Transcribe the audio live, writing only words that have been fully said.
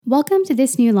Welcome to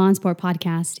this new Law and Sport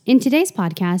podcast. In today's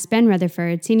podcast, Ben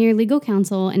Rutherford, Senior Legal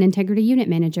Counsel and Integrity Unit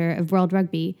Manager of World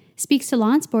Rugby, speaks to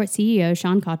Law and Sport CEO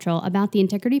Sean Cottrell about the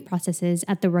integrity processes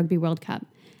at the Rugby World Cup.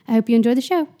 I hope you enjoy the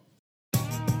show.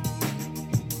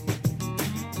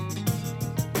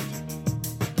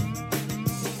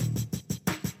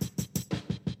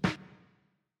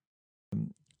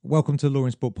 Welcome to the Law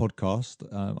and Sport podcast.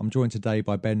 I'm joined today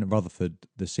by Ben Rutherford,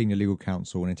 the Senior Legal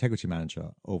Counsel and Integrity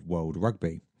Manager of World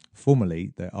Rugby,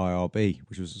 formerly the IRB,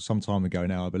 which was some time ago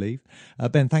now, I believe.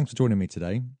 Ben, thanks for joining me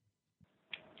today.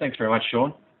 Thanks very much,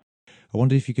 Sean. I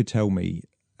wonder if you could tell me,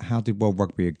 how did World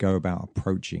Rugby go about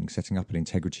approaching setting up an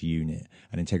integrity unit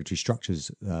and integrity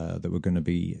structures that were going to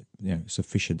be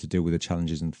sufficient to deal with the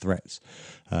challenges and threats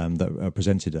that are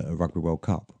presented at a Rugby World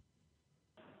Cup?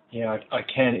 Yeah, I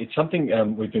can. It's something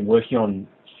we've been working on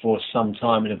for some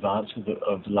time in advance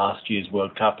of last year's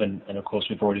World Cup, and of course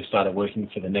we've already started working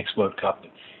for the next World Cup.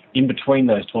 In between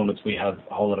those tournaments, we have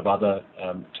a whole lot of other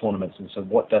tournaments, and so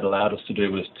what that allowed us to do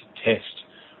was to test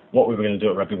what we were going to do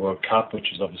at Rugby World Cup,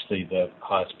 which is obviously the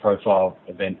highest profile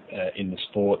event in the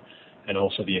sport, and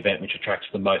also the event which attracts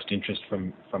the most interest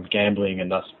from gambling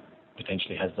and thus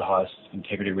potentially has the highest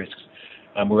integrity risks.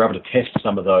 We were able to test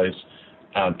some of those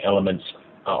elements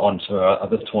onto our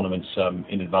other tournaments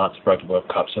in advance of Rugby World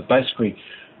Cup. So basically,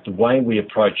 the way we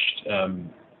approached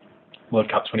World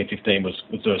Cup 2015 was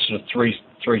there were sort of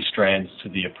three strands to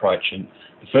the approach. And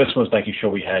the first one was making sure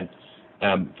we had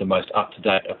the most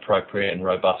up-to-date, appropriate and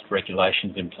robust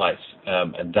regulations in place.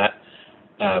 And that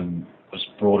was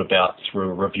brought about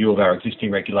through a review of our existing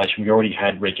regulation. We already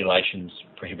had regulations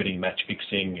prohibiting match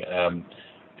fixing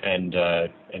and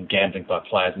gambling by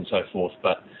players and so forth,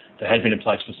 but they had been in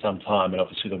place for some time, and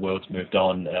obviously the world's moved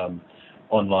on.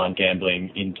 Online gambling,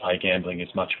 in-play gambling is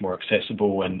much more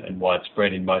accessible and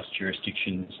widespread in most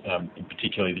jurisdictions, in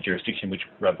particularly the jurisdiction which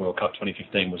Rugby World Cup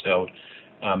 2015 was held,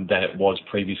 than it was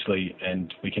previously.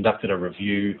 And we conducted a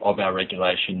review of our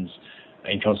regulations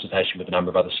in consultation with a number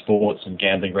of other sports and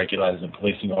gambling regulators and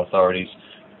policing authorities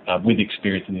with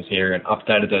experience in this area, and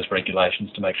updated those regulations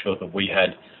to make sure that we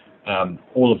had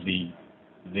all of the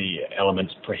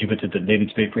elements prohibited that needed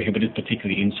to be prohibited,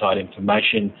 particularly inside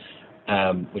information,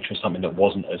 which was something that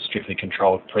wasn't as strictly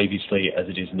controlled previously as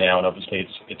it is now, and obviously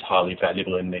it's highly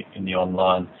valuable in the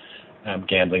online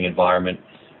gambling environment,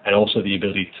 and also the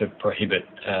ability to prohibit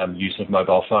use of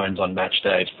mobile phones on match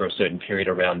days for a certain period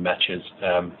around matches,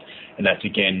 and that's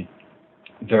again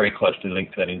very closely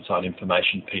linked to that inside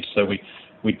information piece. So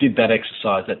we did that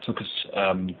exercise. That took us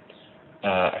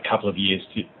a couple of years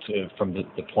from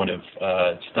the point of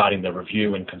starting the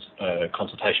review and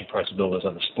consultation process with all those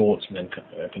other sports, and then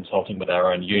consulting with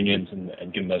our own unions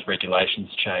and getting those regulations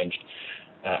changed.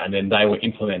 And then they were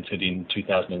implemented in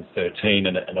 2013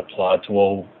 and applied to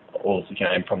all of the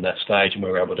game from that stage, and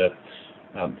we were able to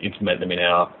implement them in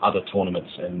our other tournaments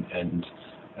and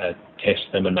test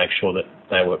them and make sure that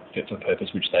they were fit for purpose,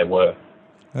 which they were.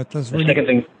 That's really... Second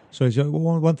thing... So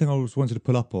one thing I wanted to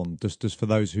pull up on, just for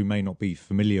those who may not be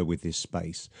familiar with this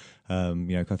space, I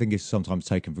think it's sometimes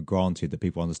taken for granted that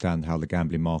people understand how the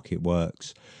gambling market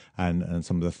works and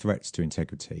some of the threats to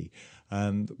integrity.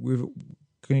 Can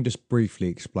you just briefly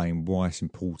explain why it's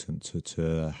important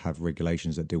to have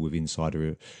regulations that deal with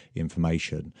insider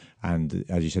information and,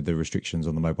 as you said, the restrictions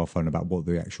on the mobile phone, about what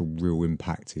the actual real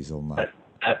impact is on that?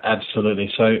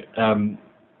 Absolutely. So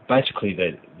basically,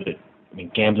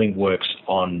 gambling works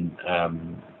on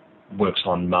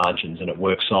margins, and it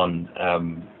works on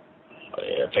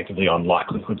effectively on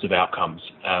likelihoods of outcomes.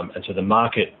 And so the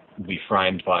market will be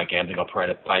framed by a gambling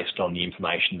operator based on the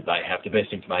information that they have, the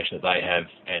best information that they have,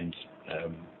 and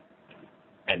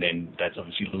then that's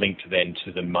obviously linked then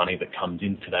to the money that comes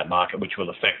into that market, which will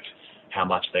affect how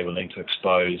much they're willing to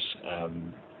expose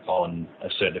on a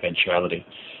certain eventuality.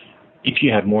 If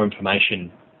you have more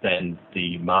information than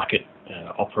the market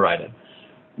operator,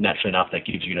 naturally enough, that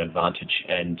gives you an advantage.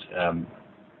 And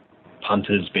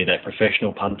punters, be they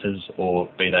professional punters or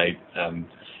be they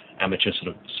amateur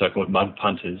sort of so-called mug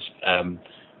punters,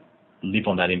 live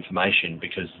on that information,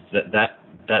 because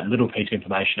that little piece of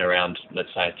information around, let's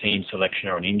say, a team selection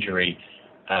or an injury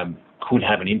could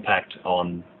have an impact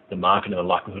on the market and the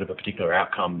likelihood of a particular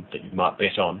outcome that you might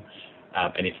bet on.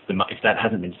 And if that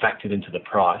hasn't been factored into the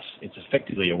price, it's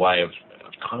effectively a way of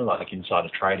kind of like insider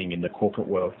trading in the corporate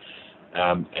world.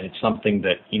 And it's something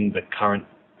that in the current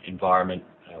environment,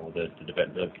 or the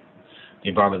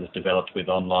environment that's developed with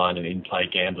online and in-play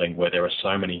gambling, where there are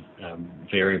so many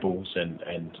variables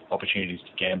and opportunities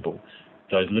to gamble,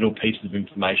 those little pieces of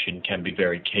information can be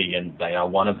very key, and they are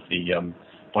one of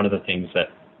the things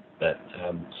that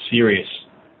serious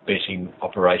betting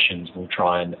operations will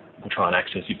try and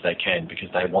access if they can, because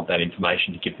they want that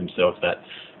information to give themselves that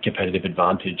competitive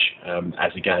advantage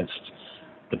as against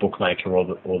the bookmaker or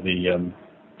the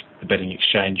betting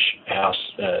exchange house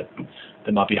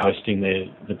that might be hosting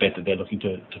the bet that they're looking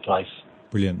to place.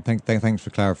 Brilliant. Thanks for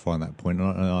clarifying that point.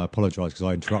 And I apologise because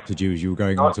I interrupted you as you were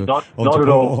going onto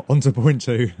point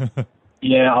two.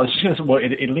 Yeah, I was just going to say, well,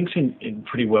 it links in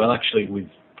pretty well actually with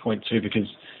point two, because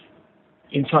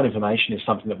inside information is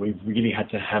something that we've really had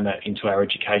to hammer into our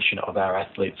education of our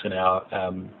athletes and our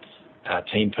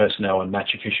team personnel and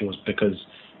match officials, because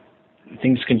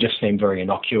things can just seem very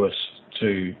innocuous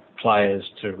to players,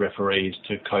 to referees,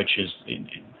 to coaches.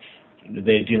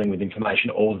 They're dealing with information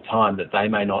all the time that they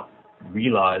may not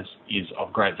realise is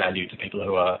of great value to people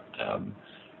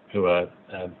who are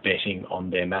betting on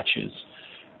their matches.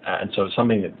 And so it's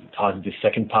something that ties into this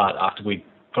second part. After we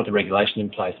got the regulation in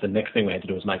place, the next thing we had to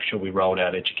do was make sure we rolled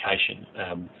out education,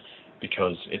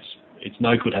 because it's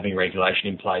no good having regulation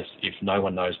in place if no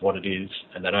one knows what it is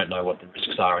and they don't know what the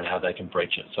risks are and how they can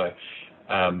breach it. So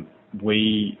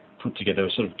we put together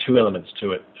sort of two elements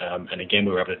to it, and again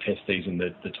we were able to test these in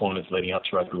the tournaments leading up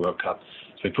to Rugby World Cup.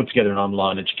 So we put together an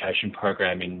online education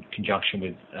program in conjunction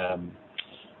with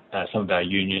some of our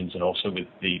unions and also with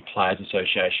the Players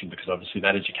Association, because obviously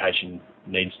that education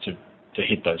needs to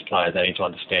hit those players. They need to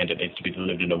understand it needs to be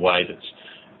delivered in a way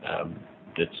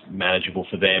that's manageable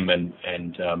for them and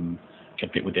can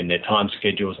fit within their time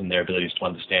schedules and their abilities to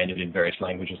understand it in various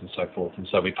languages and so forth. And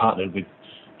so we partnered with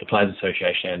the Players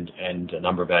Association and a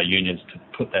number of our unions to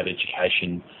put that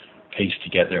education piece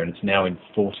together, and it's now in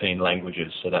 14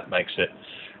 languages, so that makes it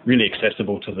really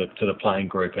accessible to the playing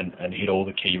group and hit all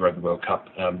the key Rugby World Cup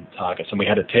targets. And we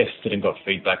had a test and got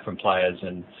feedback from players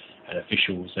and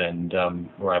officials, and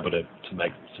were able to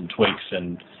make some tweaks,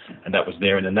 and that was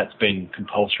there. And then that's been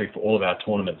compulsory for all of our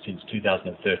tournaments since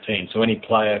 2013. So any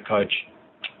player, coach,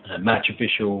 match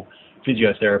official,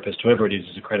 physiotherapist, whoever it is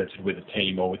accredited with the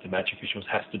team or with the match officials,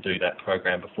 has to do that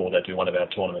program before they do one of our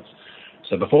tournaments.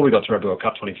 So before we got to Rugby World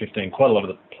Cup 2015, quite a lot of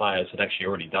the players had actually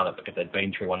already done it because they'd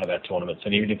been through one of our tournaments.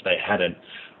 And even if they hadn't,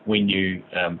 we knew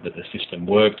that the system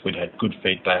worked. We'd had good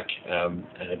feedback and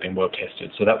it had been well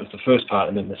tested. So that was the first part.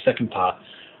 And then the second part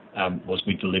was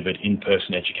we delivered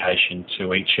in-person education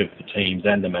to each of the teams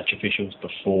and the match officials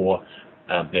before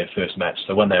their first match.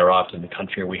 So when they arrived in the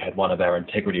country, we had one of our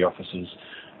integrity officers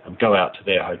go out to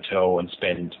their hotel and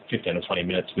spend 15 or 20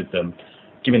 minutes with them,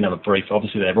 giving them a brief.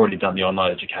 Obviously, they've already done the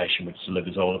online education, which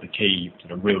delivers all of the key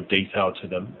real detail to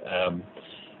them.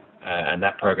 And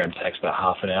that program takes about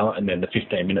half an hour. And then the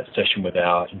 15-minute session with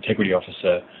our integrity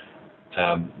officer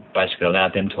basically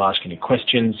allowed them to ask any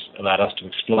questions, allowed us to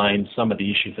explain some of the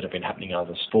issues that have been happening in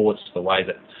other sports, the way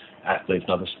that athletes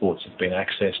in other sports have been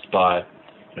accessed by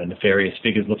nefarious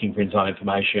figures looking for inside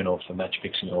information or for match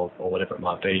fixing or whatever it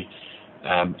might be,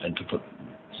 and to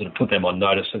put them on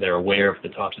notice so they're aware of the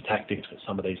types of tactics that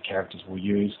some of these characters will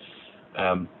use,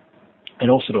 and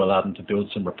also to allow them to build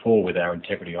some rapport with our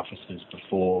integrity officers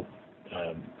before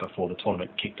the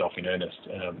tournament kicked off in earnest.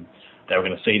 They were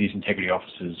going to see these integrity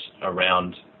officers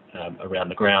around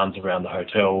the grounds, around the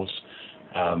hotels,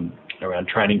 around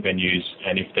training venues,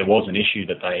 and if there was an issue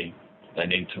that they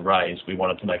needed to raise, we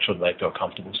wanted to make sure that they felt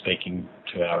comfortable speaking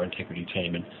to our integrity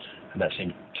team, and that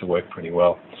seemed to work pretty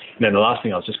well. And then the last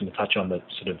thing I was just going to touch on, the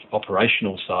sort of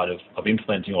operational side of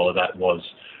implementing all of that, was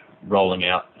rolling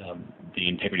out the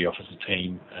integrity officer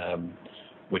team,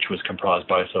 which was comprised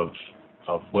both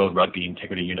of World Rugby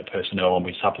Integrity Unit personnel, and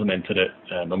we supplemented it,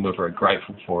 and we're very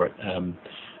grateful for it,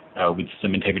 with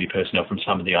some integrity personnel from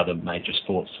some of the other major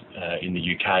sports in the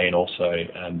UK and also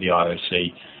the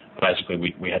IOC.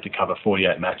 Basically, we had to cover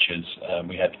 48 matches.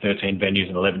 We had 13 venues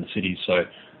in 11 cities, so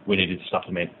we needed to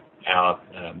supplement our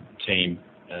team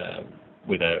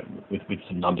with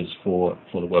some numbers for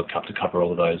the World Cup to cover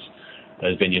all of those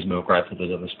venues, and we were grateful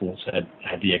that other sports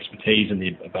had the expertise and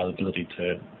the availability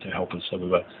to help us. So we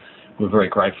were very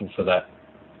grateful for that.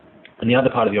 And the other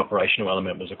part of the operational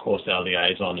element was, of course, our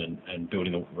liaison and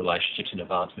building the relationships in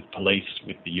advance with police,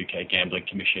 with the UK Gambling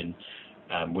Commission,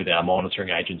 with our monitoring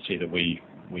agency that we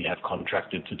have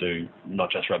contracted to do not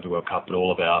just Rugby World Cup but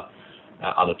all of our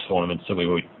other tournaments. So we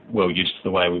were well used to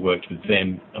the way we worked with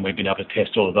them, and we've been able to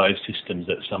test all of those systems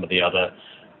at some of the other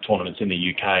tournaments in the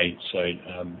UK. So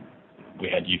we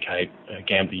had UK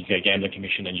Gambling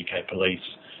Commission and UK Police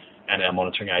and our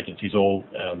monitoring agencies all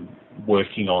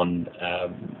working on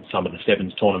some of the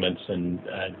Sevens tournaments and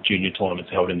junior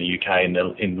tournaments held in the UK in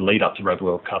the lead up to Rugby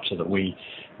World Cup, so that we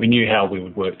knew how we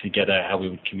would work together, how we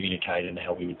would communicate, and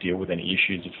how we would deal with any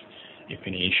issues if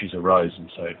any issues arose. And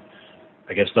so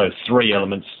I guess those three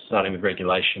elements, starting with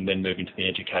regulation, then moving to the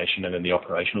education, and then the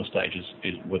operational stages,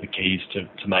 were the keys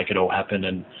to make it all happen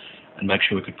and make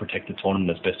sure we could protect the tournament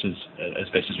as best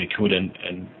as we could, and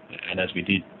as we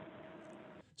did.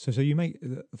 So you make,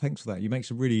 thanks for that. You make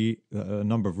a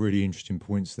number of really interesting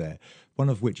points there. One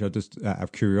of which, I just out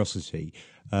of curiosity,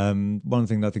 one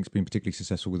thing that I think has been particularly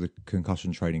successful with the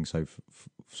concussion training so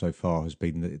far has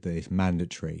been that it's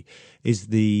mandatory. Is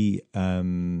the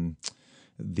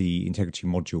integrity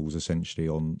modules essentially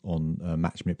on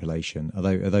match manipulation, are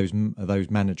those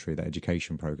mandatory, that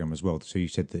education program as well? So you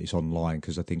said that it's online,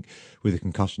 because I think with a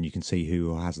concussion you can see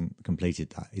who hasn't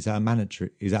completed that. Is that a mandatory?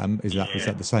 Is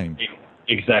that the same?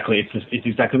 Exactly, it's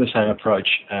exactly the same approach,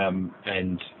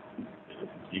 and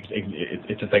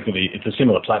it's a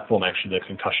similar platform, actually, the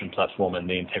concussion platform and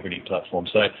the integrity platform.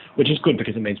 So, which is good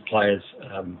because it means players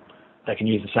they can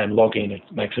use the same login. It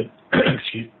makes it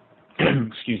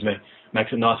excuse me,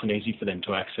 makes it nice and easy for them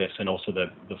to access, and also the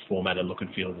format and look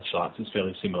and feel of the sites is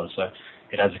fairly similar. So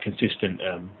it has a consistent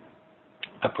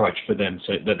approach for them.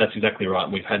 So that's exactly right.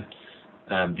 And we've had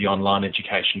the online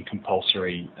education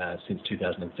compulsory since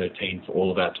 2013 for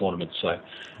all of our tournaments. So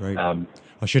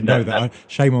I should know that.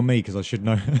 Shame on me, because I should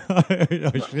know.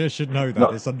 I should know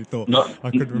that. It's something thought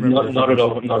I couldn't remember. Not at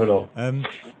all.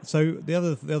 So the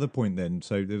other point then.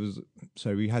 So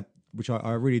we had, which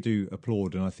I really do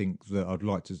applaud, and I think that I'd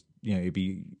like to, it'd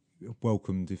be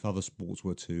welcomed if other sports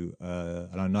were to,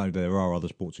 and I know there are other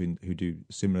sports who do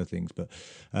similar things, but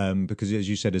because, as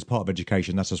you said, as part of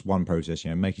education, that's just one process,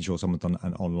 making sure someone's done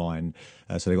an online,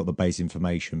 so they got the base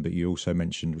information. But you also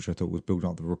mentioned, which I thought was building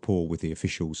up the rapport with the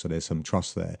officials, so there's some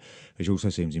trust there, which also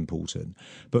seems important.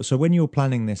 But so when you're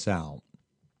planning this out,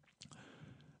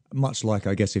 much like,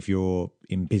 I guess, if you're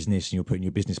in business and you're putting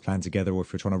your business plan together, or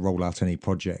if you're trying to roll out any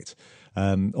project,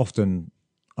 often,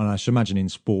 and I should imagine in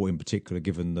sport in particular,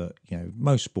 given that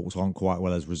most sports aren't quite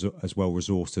as well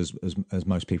resourced as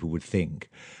most people would think,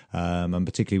 and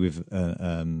particularly with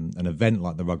an event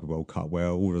like the Rugby World Cup, where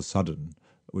all of a sudden,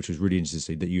 which was really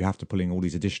interesting, that you have to pull in all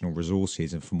these additional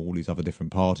resources and from all these other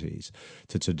different parties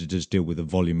to just deal with the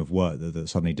volume of work that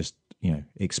suddenly just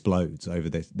explodes over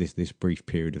this brief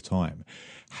period of time.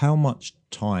 How much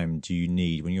time do you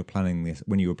need when you were planning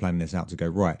this out to go,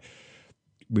 right,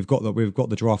 we've got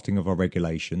the drafting of our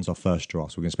regulations, our first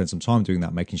drafts. We're going to spend some time doing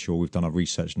that, making sure we've done our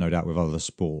research, no doubt, with other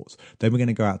sports. Then we're going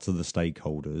to go out to the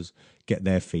stakeholders, get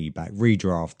their feedback,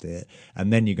 redraft it,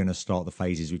 and then you're going to start the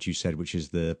phases which you said, which is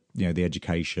the the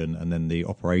education and then the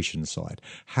operations side.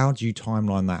 How do you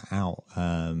timeline that out?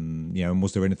 And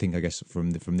was there anything, I guess,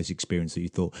 from this experience that you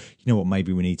thought, what,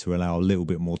 maybe we need to allow a little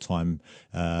bit more time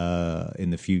in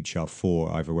the future for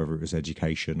either whether it was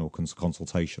education or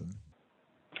consultation?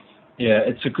 Yeah,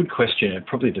 it's a good question. It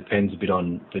probably depends a bit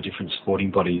on the different sporting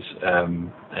bodies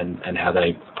and how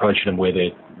they approach it, and where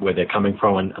they're coming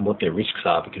from, and what their risks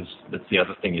are. Because that's the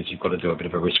other thing, is you've got to do a bit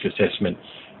of a risk assessment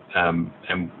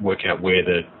and work out where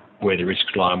the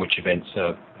risks lie, and which events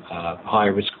are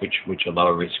higher risk, which are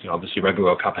lower risk. Obviously, Rugby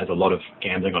World Cup has a lot of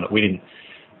gambling on it. We didn't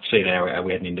see that.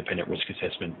 We had an independent risk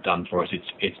assessment done for us.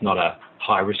 It's not a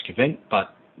high risk event,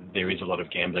 but there is a lot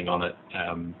of gambling on it.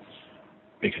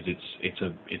 Because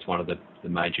it's one of the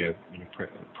major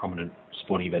prominent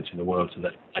sporting events in the world, so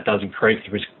that it does increase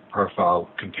the risk profile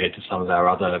compared to some of our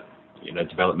other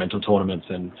developmental tournaments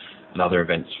and other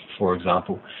events, for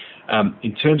example.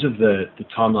 In terms of the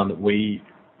timeline that we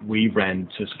ran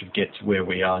to sort of get to where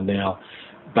we are now,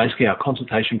 basically our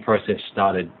consultation process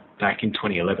started back in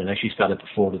 2011. It actually started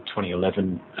before the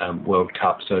 2011 World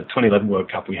Cup. So 2011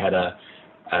 World Cup, we had a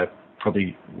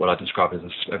probably what I describe as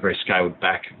a very scaled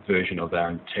back version of our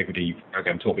integrity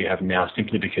program to what we have now,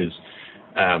 simply because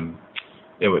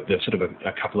there's sort of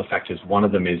a couple of factors. One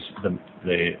of them is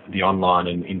the online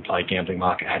and in-play gambling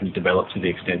market hadn't developed to the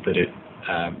extent that it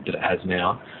has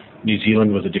now. New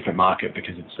Zealand was a different market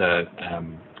because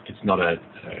it's not a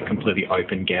completely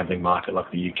open gambling market like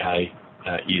the UK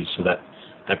is, so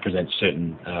that presents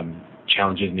certain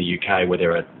challenges in the UK, where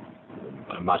there are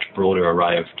a much broader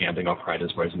array of gambling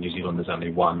operators, whereas in New Zealand there's only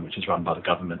one, which is run by the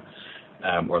government,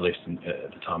 or at least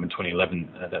at the time in 2011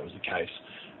 that was the case.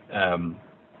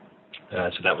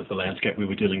 So that was the landscape we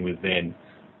were dealing with then.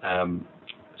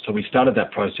 So we started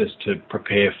that process to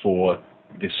prepare for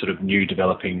this sort of new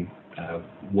developing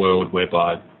world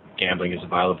whereby gambling is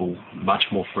available much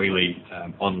more freely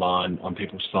online, on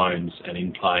people's phones, and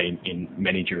in play in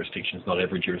many jurisdictions, not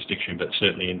every jurisdiction, but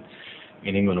certainly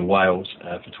in England and Wales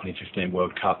for 2015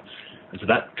 World Cup. And so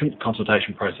that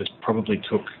consultation process probably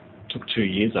took 2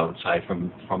 years, I would say,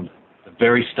 from the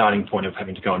very starting point of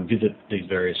having to go and visit these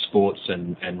various sports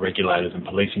and regulators and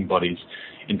policing bodies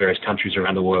in various countries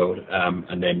around the world,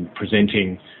 and then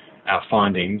presenting our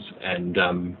findings and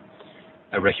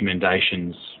our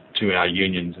recommendations to our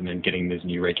unions, and then getting these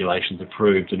new regulations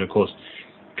approved. And of course,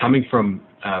 coming from,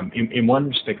 in one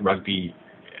respect, rugby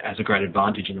has a great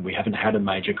advantage in that we haven't had a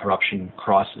major corruption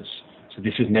crisis. So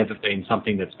this has never been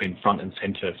something that's been front and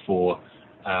centre for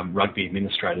rugby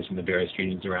administrators in the various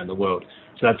unions around the world.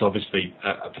 So that's obviously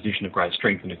a position of great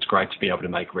strength, and it's great to be able to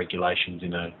make regulations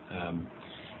in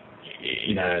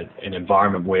an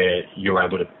environment where you're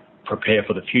able to prepare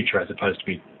for the future, as opposed to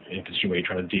be in a position where you're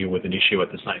trying to deal with an issue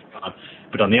at the same time.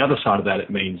 But on the other side of that, it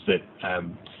means that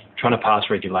trying to pass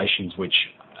regulations which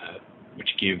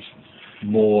give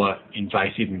more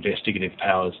invasive investigative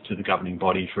powers to the governing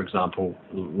body, for example,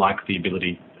 like the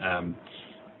ability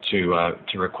to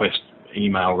request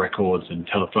email records and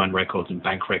telephone records and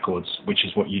bank records, which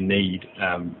is what you need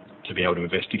to be able to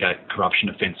investigate corruption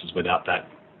offences. Without that,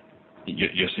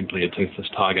 you're simply a toothless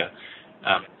tiger.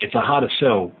 It's a harder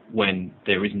sell when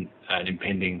there isn't an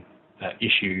impending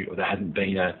issue, or there hasn't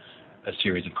been a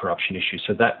series of corruption issues.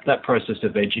 So that process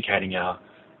of educating our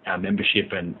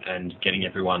membership and getting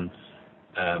everyone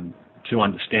to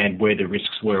understand where the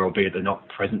risks were, albeit they're not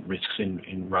present risks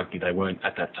in rugby. They weren't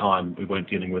at that time. We weren't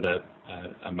dealing with a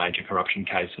major corruption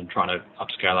case and trying to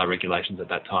upscale our regulations at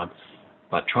that time.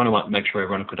 But trying to make sure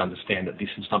everyone could understand that this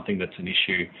is something that's an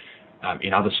issue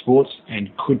in other sports and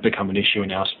could become an issue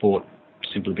in our sport,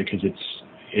 simply because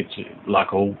it's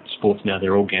like all sports now,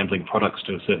 they're all gambling products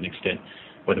to a certain extent,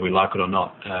 whether we like it or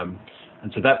not.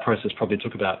 And so that process probably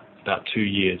took about 2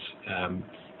 years.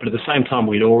 But at the same time,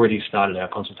 we'd already started our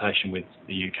consultation with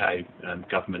the UK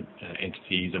government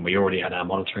entities, and we already had our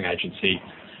monitoring agency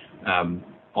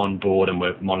on board, and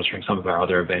we're monitoring some of our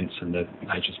other events and the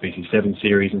HSBC 7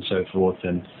 series and so forth.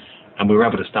 And we were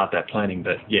able to start that planning.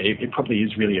 But yeah, it probably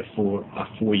is really a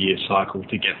 4-year cycle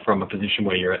to get from a position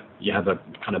where you have a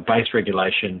kind of base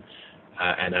regulation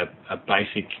and a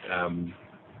basic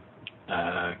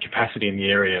capacity in the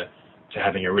area, to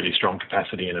having a really strong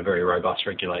capacity and a very robust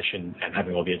regulation, and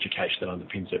having all the education that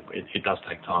underpins it. It does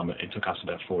take time. It took us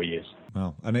about 4 years.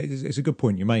 Wow. And it's a good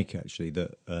point you make, actually,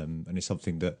 that and it's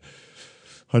something that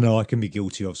I know I can be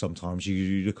guilty of sometimes.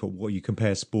 You look at what you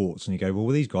compare sports and you go, well,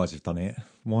 these guys have done it.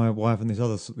 Why haven't these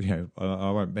others?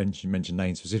 I won't mention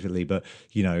names specifically, but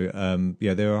there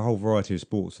are a whole variety of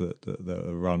sports that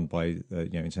are run by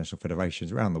international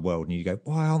federations around the world, and you go,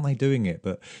 why aren't they doing it?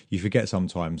 But you forget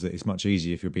sometimes that it's much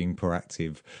easier if you're being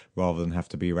proactive rather than have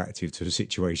to be reactive to the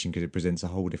situation, because it presents a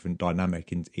whole different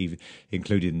dynamic,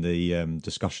 including the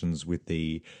discussions with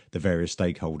the various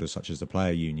stakeholders, such as the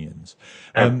player unions.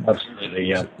 Absolutely,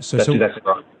 yeah. That's exactly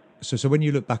right. So when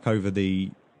you look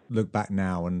back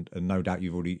now, and no doubt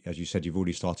you've already, as you said, you've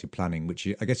already started planning, which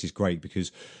I guess is great,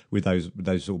 because with those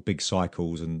sort of big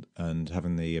cycles and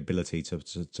having the ability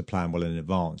to plan well in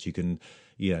advance, you can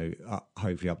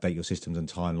hopefully update your systems and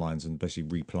timelines and basically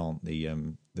replant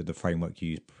the framework you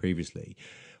used previously.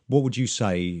 What would you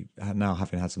say, now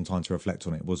having had some time to reflect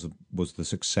on it, was the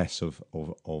success of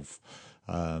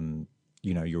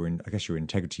your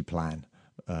integrity plan?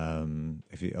 I'm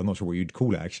not sure what you'd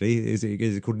call it, actually. Is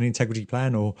it called an integrity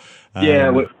plan, or?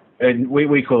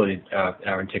 We call it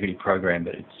our integrity program,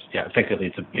 but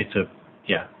effectively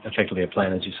a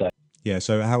plan, as you say. Yeah.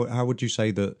 So how would you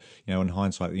say that, in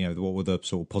hindsight, what were the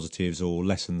sort of positives or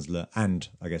lessons learned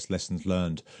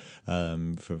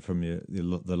from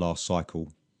the last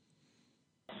cycle?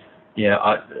 Yeah,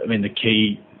 I mean, the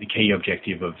key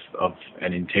objective of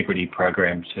an integrity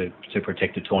program to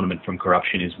protect a tournament from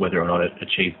corruption is whether or not it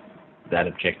achieved that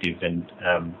objective. And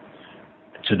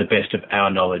to the best of our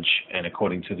knowledge, and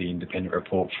according to the independent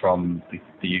report from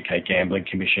the UK Gambling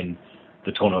Commission,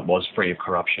 the tournament was free of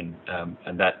corruption,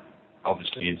 and that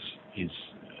obviously is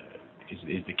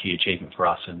the key achievement for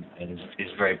us, and is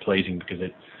very pleasing, because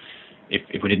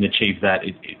if we didn't achieve that,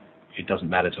 it doesn't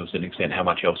matter to a certain extent how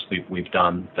much else we've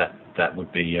done. That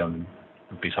would be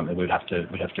something we'd have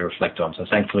to reflect on. So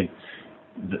thankfully,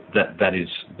 that's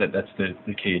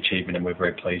the key achievement, and we're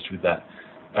very pleased with that.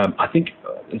 I think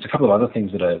there's a couple of other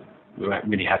things that we're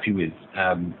really happy with.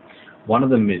 One of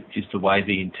them is the way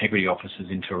the integrity officers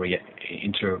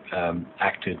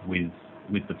acted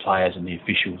with the players and the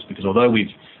officials, because although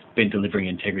we've been delivering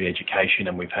integrity education,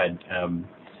 and we've had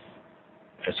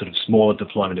a sort of smaller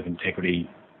deployment of integrity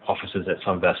officers at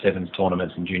some of our sevens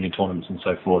tournaments and junior tournaments and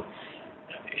so forth,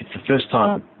 it's the first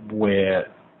time where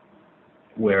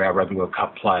our Rugby World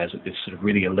Cup players at this sort of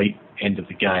really elite end of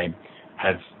the game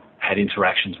have had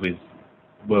interactions with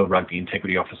World Rugby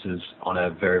integrity officers on a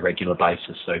very regular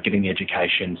basis. So getting the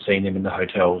education, seeing them in the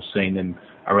hotels, seeing them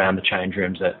around the change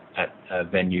rooms at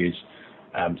venues,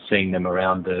 seeing them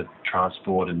around the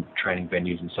transport and training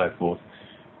venues and so forth.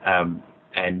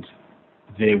 And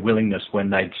their willingness when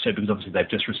they said, because obviously they've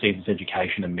just received this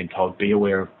education and been told, be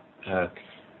aware of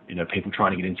people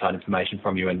trying to get inside information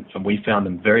from you, and we found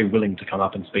them very willing to come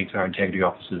up and speak to our integrity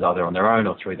officers either on their own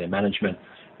or through their management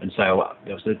and say, oh,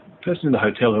 there was a person in the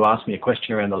hotel who asked me a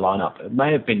question around the lineup. It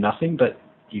may have been nothing, but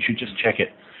you should just check it.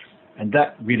 And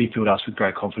that really filled us with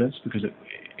great confidence, because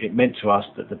it meant to us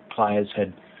that the players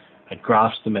had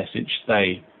grasped the message.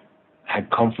 They had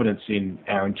confidence in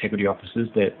our integrity officers.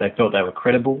 They felt they were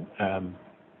credible, and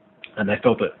they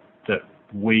felt that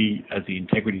we, as the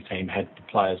integrity team, had the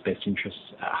players' best interests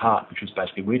at heart, which was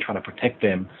basically we're trying to protect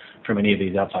them from any of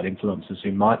these outside influences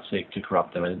who might seek to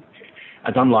corrupt them. And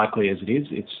as unlikely as it is,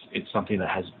 it's something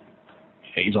that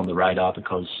is on the radar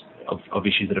because of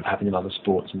issues that have happened in other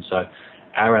sports. And so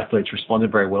our athletes responded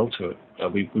very well to it.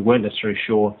 We weren't necessarily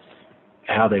sure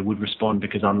how they would respond,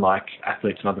 because unlike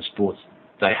athletes in other sports,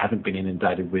 they haven't been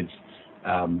inundated with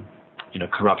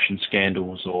corruption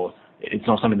scandals, or it's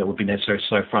not something that would be necessarily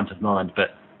so front of mind. But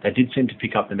they did seem to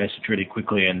pick up the message really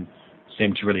quickly and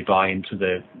seem to really buy into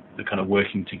the kind of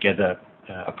working together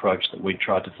approach that we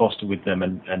tried to foster with them,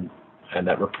 and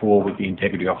that rapport with the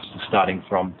integrity officers starting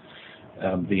from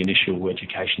the initial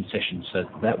education session. So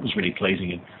that was really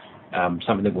pleasing, and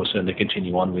something that we'll certainly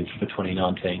continue on with for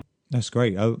 2019. That's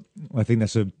great. I think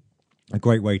that's a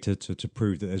great way to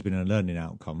prove that there's been a learning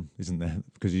outcome, isn't there?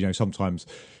 Because sometimes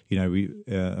we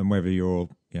and whether you're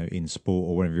in sport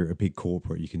or whether you're at a big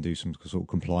corporate, you can do some sort of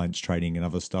compliance training and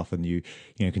other stuff, and you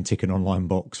can tick an online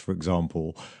box, for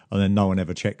example, and then no one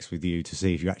ever checks with you to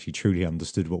see if you actually truly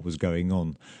understood what was going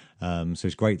on. So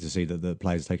it's great to see that the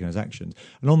players are taking those actions.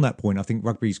 And on that point, I think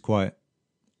rugby's quite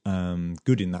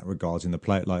good in that regard. In the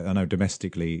play, like I know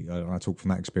domestically, I talk from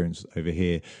that experience over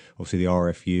here. Obviously, the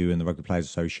RFU and the Rugby Players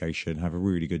Association have a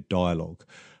really good dialogue,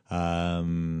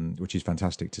 which is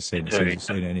fantastic to see. And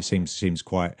it seems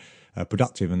quite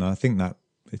productive. And I think that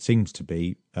it seems to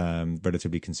be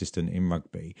relatively consistent in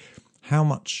rugby. How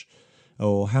much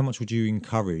would you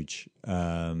encourage?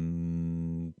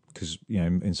 Because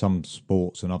in some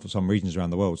sports and some regions around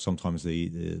the world, sometimes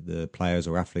the players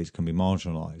or athletes can be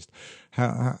marginalised.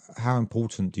 How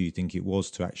important do you think it was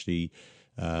to actually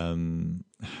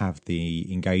have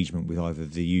the engagement with either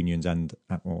the unions and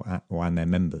their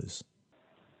members?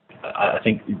 I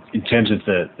think in terms of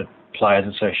the players'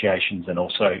 associations, and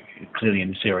also clearly in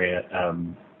this area,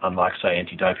 unlike say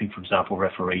anti-doping, for example,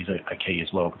 referees are key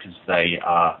as well, because they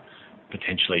are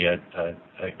potentially a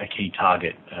key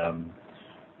target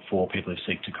for people who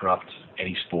seek to corrupt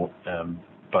any sport.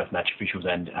 Both match officials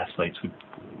and athletes would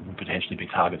potentially be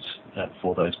targets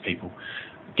for those people.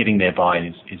 Getting their buy-in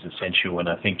is essential, and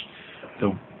I think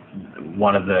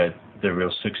one of the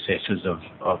real successes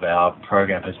of our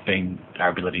program has been our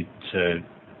ability to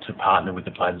partner with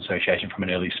the Players Association from an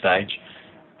early stage.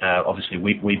 Obviously,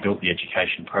 we built the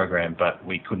education program, but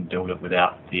we couldn't build it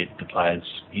without the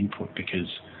players' input, because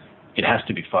it has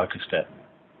to be focused at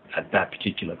that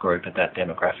particular group, at that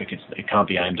demographic. It can't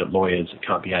be aimed at lawyers. It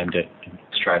can't be aimed at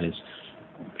administrators.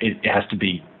 It has to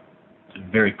be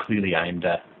very clearly aimed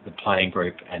at the playing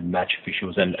group and match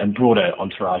officials and broader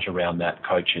entourage around that,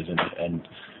 coaches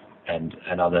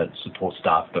and other support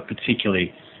staff, but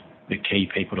particularly the key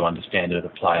people to understand are the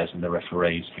players and the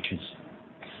referees, because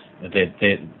they're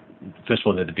first of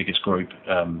all, they're the biggest group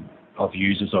of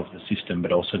users of the system,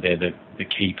 but also they're the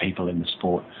key people in the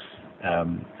sport.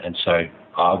 And so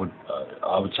I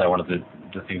would say one of the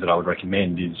things that I would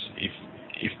recommend is,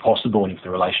 if possible, and if the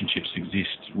relationships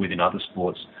exist within other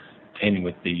sports, teaming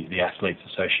with the Athletes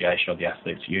Association or the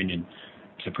Athletes Union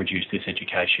to produce this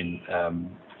education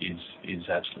is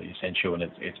absolutely essential. And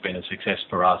it's been a success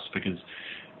for us, because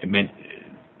it meant,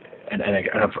 and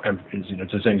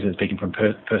speaking from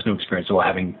personal experience, or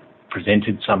having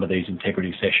presented some of these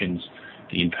integrity sessions,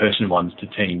 the in-person ones, to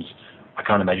teams, I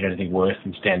can't imagine anything worse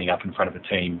than standing up in front of a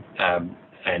team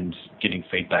and getting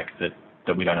feedback that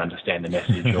we don't understand the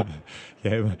message.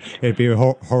 Yeah, it'd be a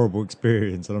horrible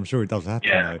experience, and I'm sure it does happen.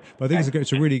 Yeah. But I think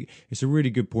it's a really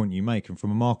good point you make, and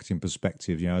from a marketing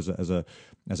perspective, as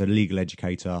a legal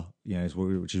educator,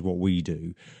 which is what we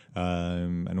do,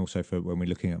 and also for when we're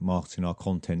looking at marketing our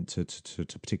content to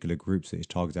particular groups that it's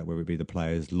targeted at, whether it be the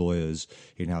players, lawyers,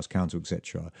 in-house counsel,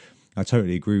 etc. I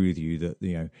totally agree with you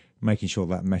that making sure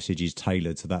that message is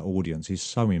tailored to that audience is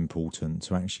so important,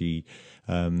 to actually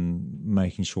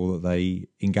making sure that they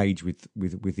engage with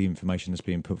the information that's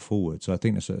being put forward. So I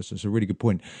think that's a really good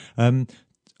point.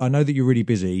 I know that you're really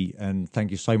busy, and thank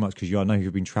you so much because I know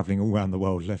you've been travelling all around the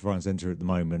world, left, right, and centre at the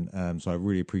moment. So I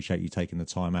really appreciate you taking the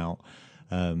time out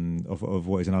of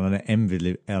what is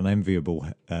an unenviable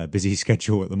busy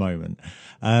schedule at the moment.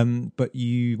 But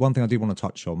one thing I did want to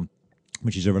touch on,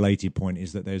 which is a related point,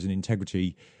 is that there's an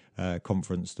integrity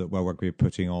conference that World Rugby are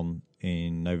putting on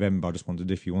in November. I just wondered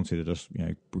if you wanted to just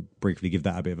briefly give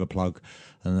that a bit of a plug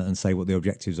and say what the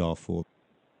objectives are for.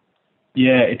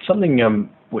 Yeah, it's something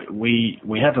we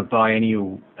have a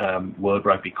biennial World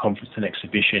Rugby conference and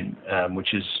exhibition,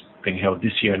 which is being held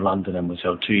this year in London and was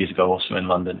held 2 years ago also in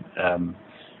London, and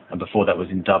before that was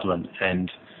in Dublin. And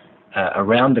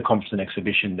around the conference and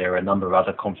exhibition, there are a number of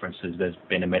other conferences. There's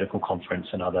been a medical conference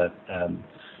and other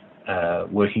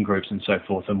working groups and so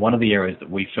forth. And one of the areas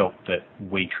that we felt that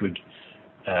we could,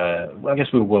 I guess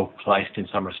we were well placed in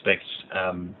some respects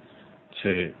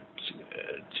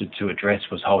to address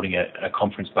was holding a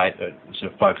conference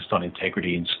sort of focused on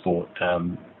integrity in sport.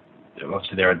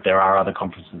 Obviously, there are other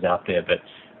conferences out there, but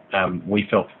we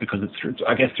felt because it's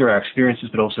through our experiences,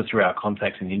 but also through our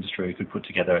contacts in the industry, we could put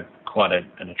together quite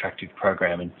an attractive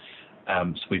program. And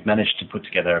so we've managed to put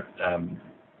together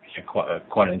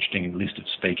quite an interesting list of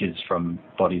speakers from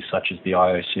bodies such as the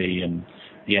IOC and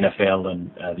the NFL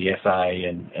and the FA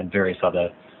and various other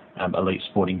elite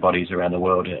sporting bodies around the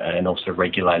world, and also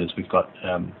regulators. We've got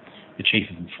the Chief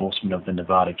of Enforcement of the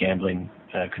Nevada Gambling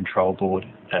Control Board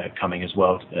coming as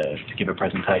well to give a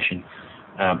presentation.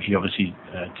 He obviously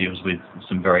deals with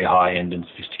some very high-end and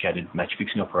sophisticated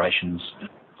match-fixing operations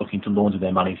looking to launder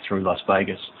their money through Las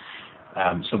Vegas.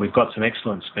 So we've got some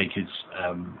excellent speakers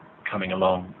coming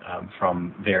along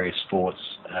from various sports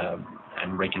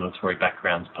and regulatory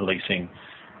backgrounds, policing,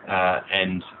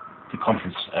 and the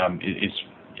conference is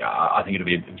I think it'll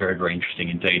be very, very interesting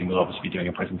indeed, and we'll obviously be doing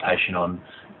a presentation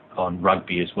on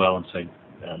rugby as well. And so,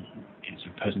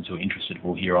 persons who are interested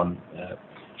will hear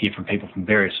from people from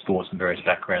various sports and various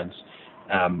backgrounds,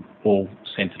 all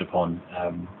centred upon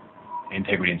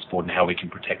integrity in sport and how we can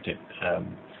protect it.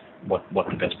 What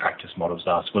the best practice models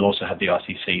are. So we'll also have the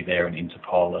ICC there and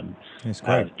Interpol and the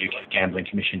UK Gambling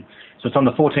Commission. So it's on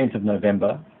the 14th of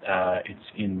November. It's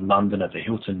in London at the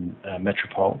Hilton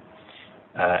Metropole.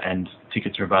 And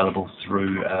tickets are available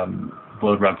through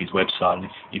World Rugby's website.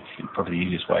 And probably the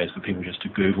easiest way is for people just to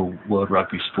Google World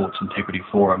Rugby Sports Integrity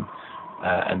Forum,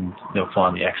 and they'll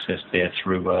find the access there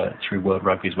through World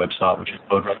Rugby's website, which is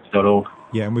worldrugby.org.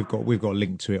 Yeah, and we've got a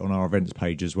link to it on our events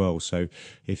page as well. So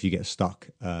if you get stuck,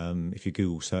 if your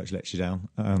Google search lets you down,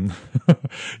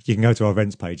 you can go to our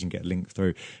events page and get a link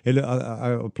through. I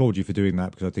applaud you for doing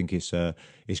that because I think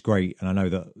it's great, and I know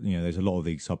that there's a lot of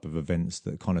these type of events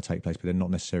that kind of take place, but they're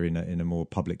not necessarily in a more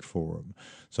public forum.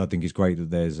 So I think it's great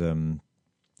that there's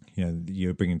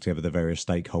you're bringing together the various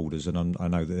stakeholders, and I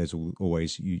know that there's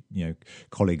always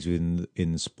colleagues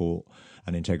in sport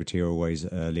and integrity are always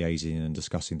liaising and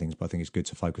discussing things. But I think it's good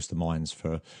to focus the minds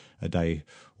for a day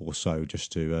or so,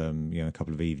 just to a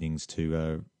couple of evenings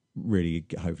to really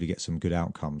hopefully get some good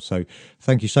outcomes. So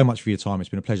thank you so much for your time. It's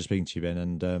been a pleasure speaking to you, Ben,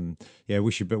 and I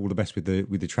wish you all the best with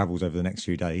the travels over the next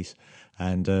few days,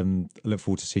 and I look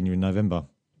forward to seeing you in November.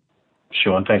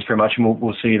 Sure, and thanks very much, and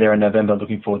we'll see you there in November.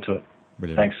 Looking forward to it.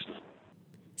 Brilliant. Thanks.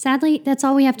 Sadly, that's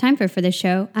all we have time for this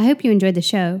show. I hope you enjoyed the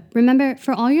show. Remember,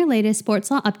 for all your latest sports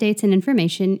law updates and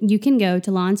information, you can go to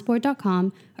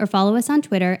lawandsport.com or follow us on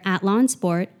Twitter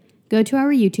 @lawandsport. Go to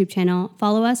our YouTube channel,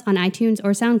 follow us on iTunes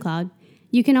or SoundCloud.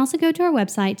 You can also go to our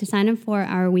website to sign up for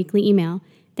our weekly email.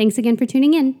 Thanks again for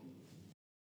tuning in.